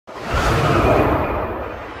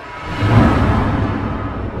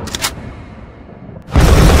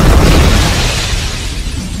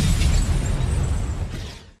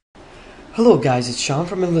Hello guys, it's Sean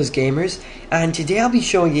from Endless Gamers, and today I'll be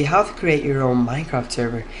showing you how to create your own Minecraft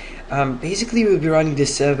server. Basically we'll be running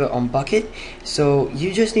this server on Bukkit, so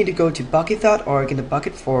you just need to go to bukkit.org in the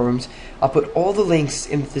Bukkit forums. I'll put all the links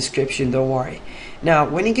in the description, don't worry. Now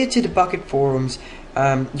when you get to the Bukkit forums,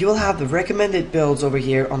 you'll have the recommended builds over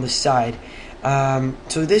here on the side.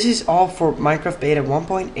 So this is all for Minecraft Beta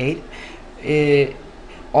 1.8.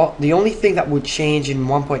 The only thing that would change in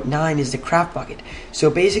 1.9 is the craftbukkit. So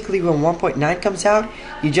basically when 1.9 comes out,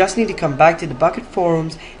 you just need to come back to the Bukkit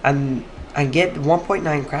forums and get the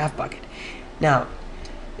 1.9 craftbukkit. Now,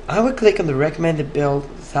 I would click on the recommended build,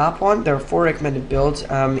 the top one. There are 4 recommended builds.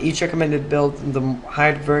 Each recommended build, the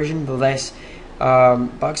higher the version, the less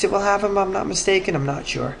bugs it will have, if I'm not mistaken. I'm not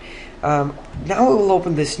sure. Now it will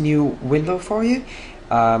open this new window for you.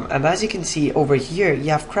 And as you can see over here,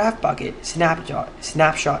 you have craftbukkit,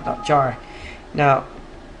 snapshot.jar. Now,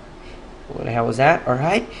 what the hell was that?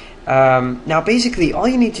 Alright. Now basically all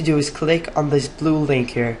you need to do is click on this blue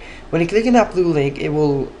link here. When you click on that blue link, it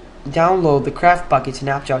will download the craftbukkit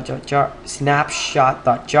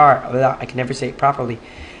snapshot.jar. I can never say it properly.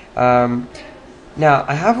 Now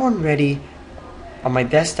I have one ready on my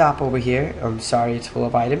desktop over here. I'm sorry, it's full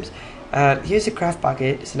of items. Here's the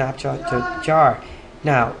craftbukkit snapshot.jar.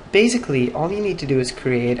 Now, basically, all you need to do is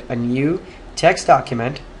create a new text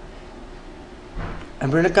document,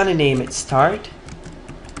 and we're going to name it Start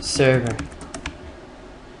Server.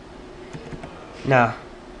 Now,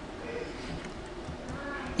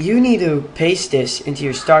 you need to paste this into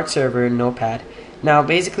your Start Server in Notepad. Now,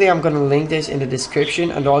 basically, I'm going to link this in the description,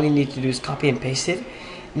 and all you need to do is copy and paste it.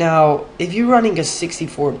 Now, if you're running a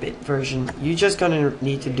 64-bit version, you're just going to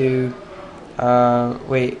need to do,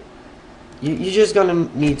 You're just gonna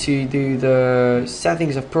need to do the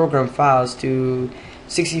settings of ProgramFiles to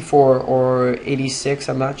 64 or 86.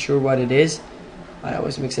 I'm not sure what it is. I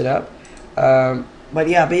always mix it up. But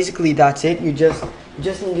yeah, basically that's it. You just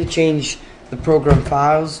need to change the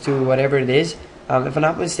ProgramFiles to whatever it is. If I'm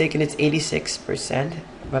not mistaken, it's 86%,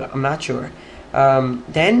 but I'm not sure.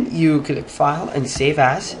 Then you click File and Save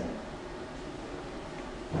As,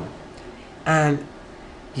 and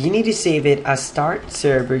you need to save it as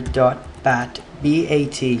startserver.bat.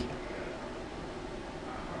 B-A-T.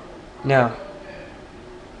 Now,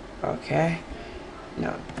 okay.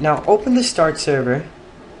 Now open the Start Server.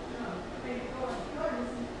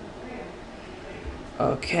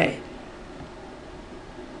 Okay.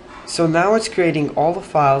 So now it's creating all the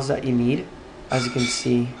files that you need, as you can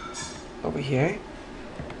see over here.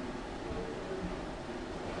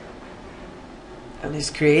 And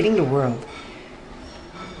it's creating the world.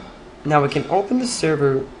 Now we can open the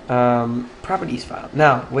server properties file.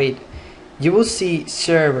 Now wait, you will see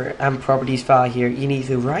server and properties file here. You need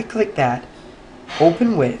to right click that,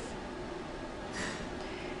 open with,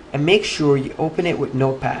 and make sure you open it with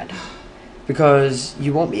Notepad, because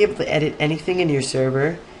you won't be able to edit anything in your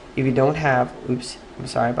server if you don't have, oops, I'm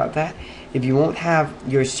sorry about that, if you won't have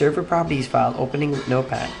your server properties file opening with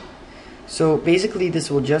Notepad. So basically this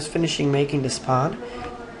will just finishing making the spawn.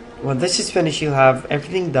 When this is finished, you'll have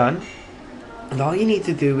everything done, and all you need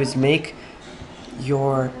to do is make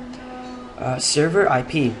your server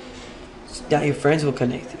IP that your friends will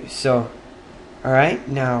connect to. So, alright,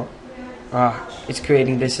 now it's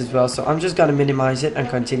creating this as well, so I'm just gonna minimize it and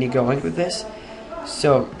continue going with this.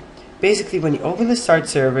 So, basically when you open the Start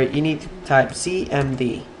Server, you need to type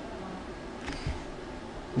CMD.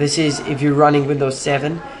 This is if you're running Windows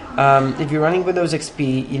 7. If you're running Windows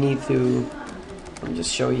XP, you need to, let me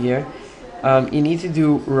just show you here. You need to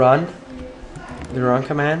do run, the run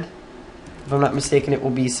command. If I'm not mistaken, it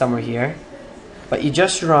will be somewhere here. But you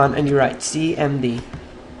just run and you write CMD.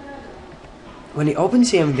 When you open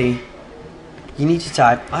CMD, you need to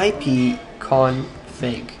type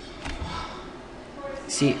ipconfig.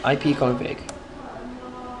 See, ipconfig.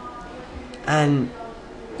 And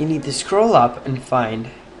you need to scroll up and find,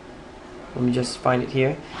 let me just find it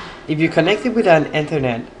here. If you're connected with an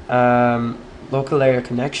internet, local area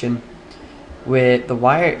connection with the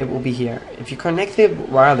wire, it will be here. If you're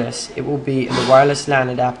connected wireless, it will be in the wireless LAN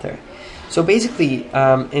adapter. So basically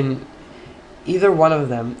in either one of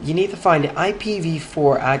them, you need to find the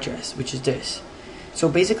IPv4 address, which is this. So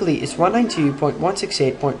basically it's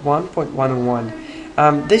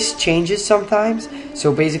 192.168.1.101. This changes sometimes,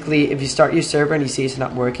 so basically if you start your server and you see it's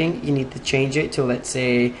not working, you need to change it to, let's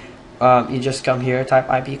say, you just come here, type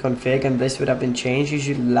ipconfig, and this would have been changed,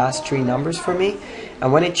 usually the last 3 numbers for me.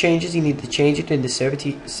 And when it changes, you need to change it in the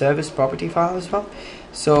service property file as well.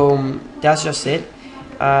 So that's just it.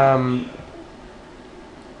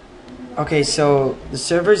 Okay, so the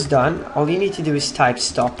server is done. All you need to do is type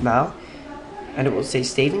stop now, and it will say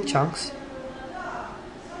save in chunks.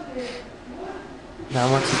 Now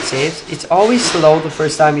once it saves, it's always slow the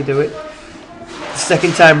first time you do it. The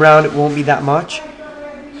second time round it won't be that much.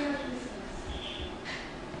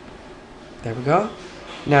 There we go.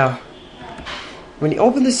 Now when you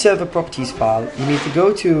open the server properties file, you need to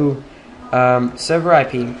go to server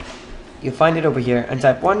IP. You'll find it over here and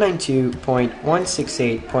type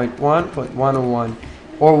 192.168.1.101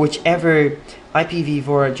 or whichever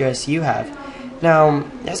IPv4 address you have. Now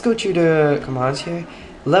let's go through the commands here.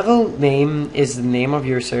 Level name is the name of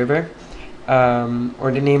your server,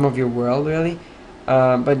 or the name of your world really,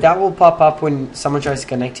 but that will pop up when someone tries to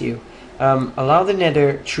connect to you. Allow the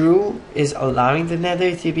nether, true is allowing the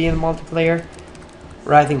nether to be in multiplayer.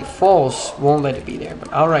 Writing false won't let it be there,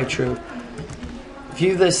 but I'll write true.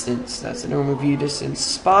 View distance, that's the normal view distance.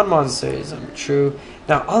 Spawn monsters, true.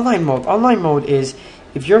 Now online mode is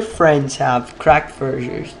if your friends have cracked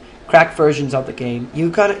versions of the game,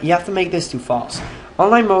 you have to make this to false.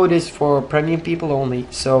 Online mode is for premium people only,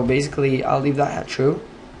 so basically I'll leave that at true.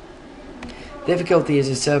 Difficulty is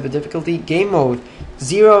a server difficulty. Game mode,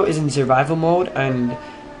 0 is in survival mode and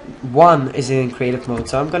 1 is in creative mode,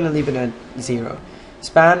 so I'm gonna leave it at 0.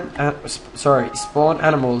 Spawn animals,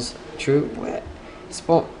 true.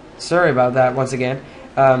 Sorry about that once again.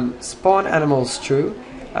 Spawn animals, true.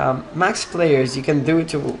 Max players, you can do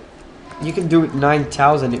it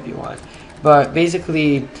 9,000 if you want, but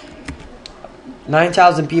basically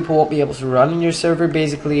 9,000 people won't be able to run in your server.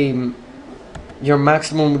 Basically your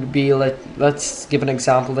maximum would be, let's give an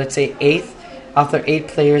example, let's say 8. After 8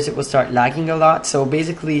 players it will start lagging a lot, so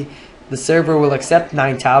basically the server will accept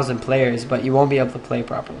 9,000 players but you won't be able to play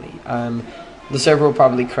properly. The server will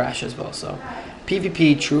probably crash as well. So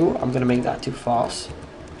PvP, true, I'm gonna make that to false.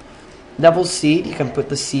 Level seed, you can put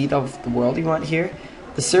the seed of the world you want here.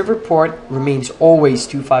 The server port remains always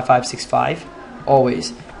 25565,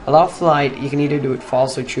 always. Allow flight, you can either do it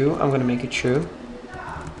false or true. I'm gonna make it true.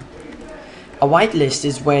 A whitelist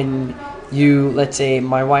is when you, let's say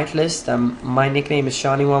my whitelist, my nickname is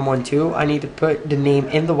Shawnee112. I need to put the name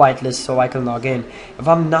in the whitelist so I can log in. If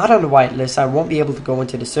I'm not on the whitelist, I won't be able to go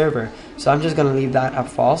into the server. So I'm just gonna leave that at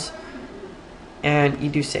false. And you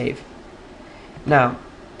do save. Now,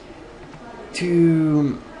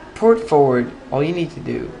 to port forward, all you need to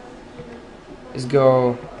do is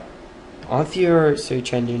go onto your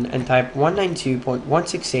search engine and type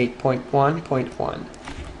 192.168.1.1.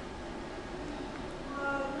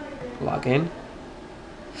 Log in.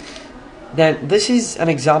 Then this is an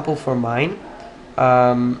example for mine.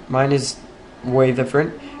 Mine is way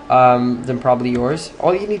different than probably yours.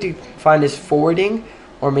 All you need to find is forwarding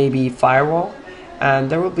or maybe firewall, and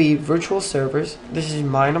there will be virtual servers. This is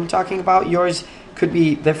mine I'm talking about. Yours could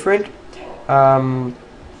be different, but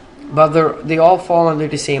they all fall under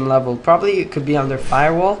the same level. Probably it could be under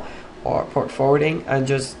firewall or port forwarding, and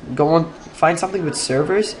just go on, find something with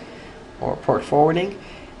servers or port forwarding.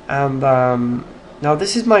 And now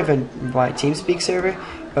this is my TeamSpeak server,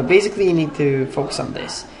 but basically you need to focus on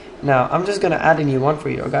this. Now I'm just gonna add a new one for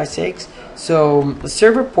your guys' sakes. So the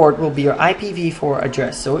server port will be your IPv4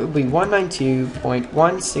 address, so it will be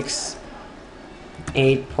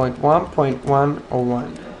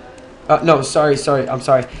 192.168.1.101. No, sorry, I'm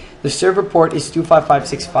sorry. The server port is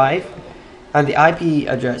 25565, and the IP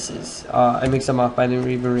addresses, I mixed them up, I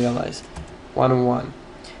didn't even realize, 101.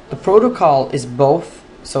 The protocol is both,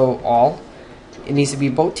 so all. It needs to be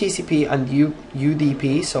both TCP and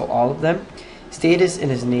UDP, so all of them. Status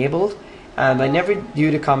is enabled, and I never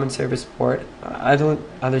do the common service port. I don't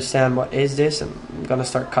understand what is this. I'm gonna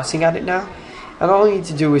start cussing at it now. And all you need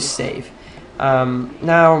to do is save.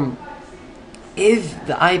 Now, if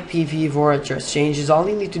the IPv4 address changes, all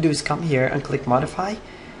you need to do is come here and click modify.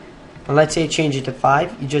 And let's say change it to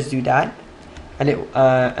 5. You just do that, and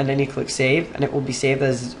then you click save, and it will be saved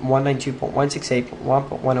as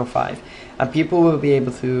 192.168.1.105, and people will be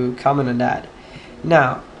able to comment on that.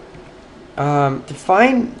 Now, to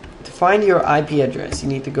find your IP address, you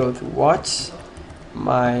need to go to what's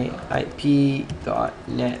my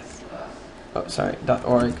IP.net.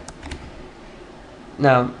 .org.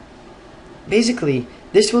 Now, basically,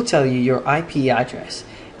 this will tell you your IP address,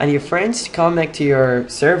 and your friends to connect to your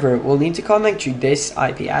server will need to connect to this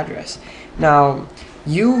IP address. Now,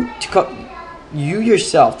 you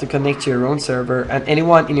yourself to connect to your own server, and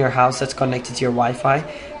anyone in your house that's connected to your Wi-Fi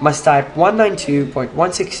must type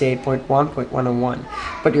 192.168.1.101.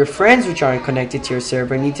 But your friends which aren't connected to your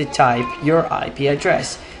server need to type your IP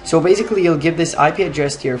address. So basically, you'll give this IP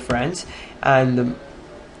address to your friends, and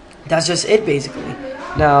that's just it basically.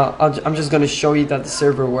 Now, I'm just going to show you that the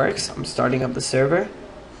server works. I'm starting up the server.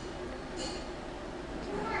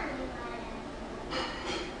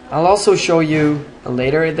 I'll also show you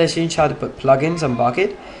later editions how to put plugins on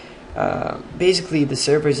Bukkit. Basically the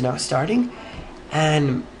server is now starting,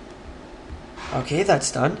 and okay,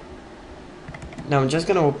 that's done. Now I'm just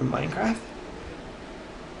gonna open Minecraft.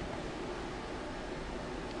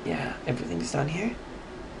 Yeah, everything's done here.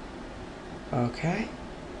 Okay.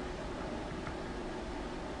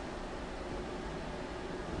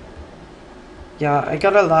 Yeah, I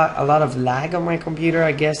got a lot of lag on my computer,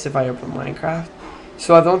 I guess, if I open Minecraft.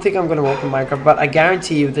 So I don't think I'm gonna open Minecraft, but I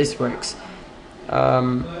guarantee you this works.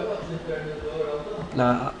 Nah,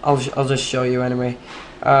 I'll just show you anyway.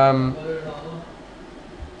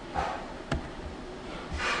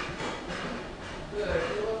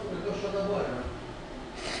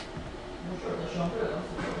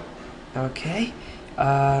 Okay.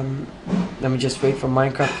 Let me just wait for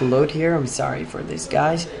Minecraft to load here. I'm sorry for this,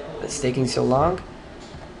 guys. It's taking so long.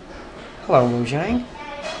 Hello, Mojang.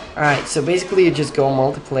 Alright, so basically you just go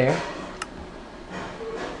multiplayer,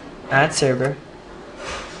 add server,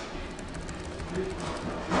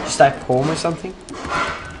 just type home or something,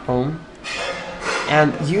 home,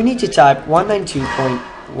 and you need to type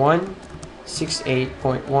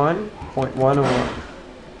 192.168.1.101.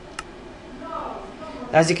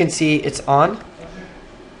 As you can see, it's on.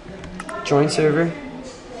 Join server.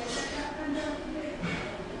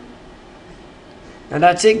 And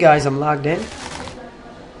that's it, guys. I'm logged in.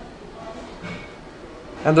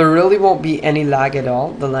 And there really won't be any lag at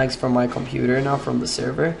all. The lag's from my computer, not from the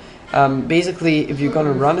server. Basically, if you're going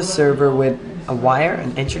to run a server with a wire,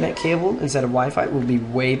 an internet cable, instead of Wi-Fi, it will be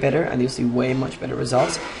way better, and you'll see way much better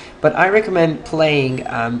results. But I recommend playing,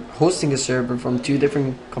 hosting a server from 2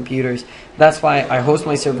 different computers. That's why I host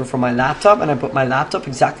my server from my laptop, and I put my laptop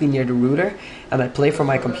exactly near the router, and I play from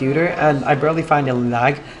my computer, and I barely find any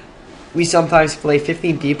lag. We sometimes play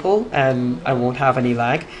 15 people, and I won't have any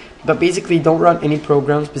lag. But basically, don't run any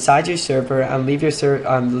programs besides your server, and leave your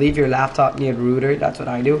laptop near the router. That's what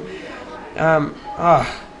I do. Alright,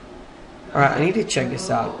 I need to check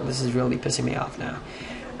this out. This is really pissing me off now.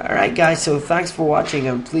 Alright, guys, so thanks for watching,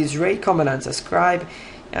 and please rate, comment, and subscribe.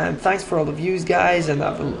 And thanks for all the views, guys,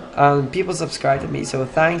 and people subscribe to me, so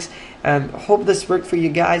thanks. And hope this worked for you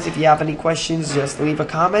guys. If you have any questions, just leave a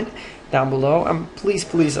comment down below, and please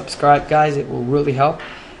subscribe, guys. It will really help.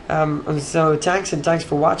 And so thanks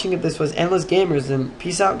for watching. If this was Endless Gamers, then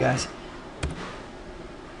peace out, guys.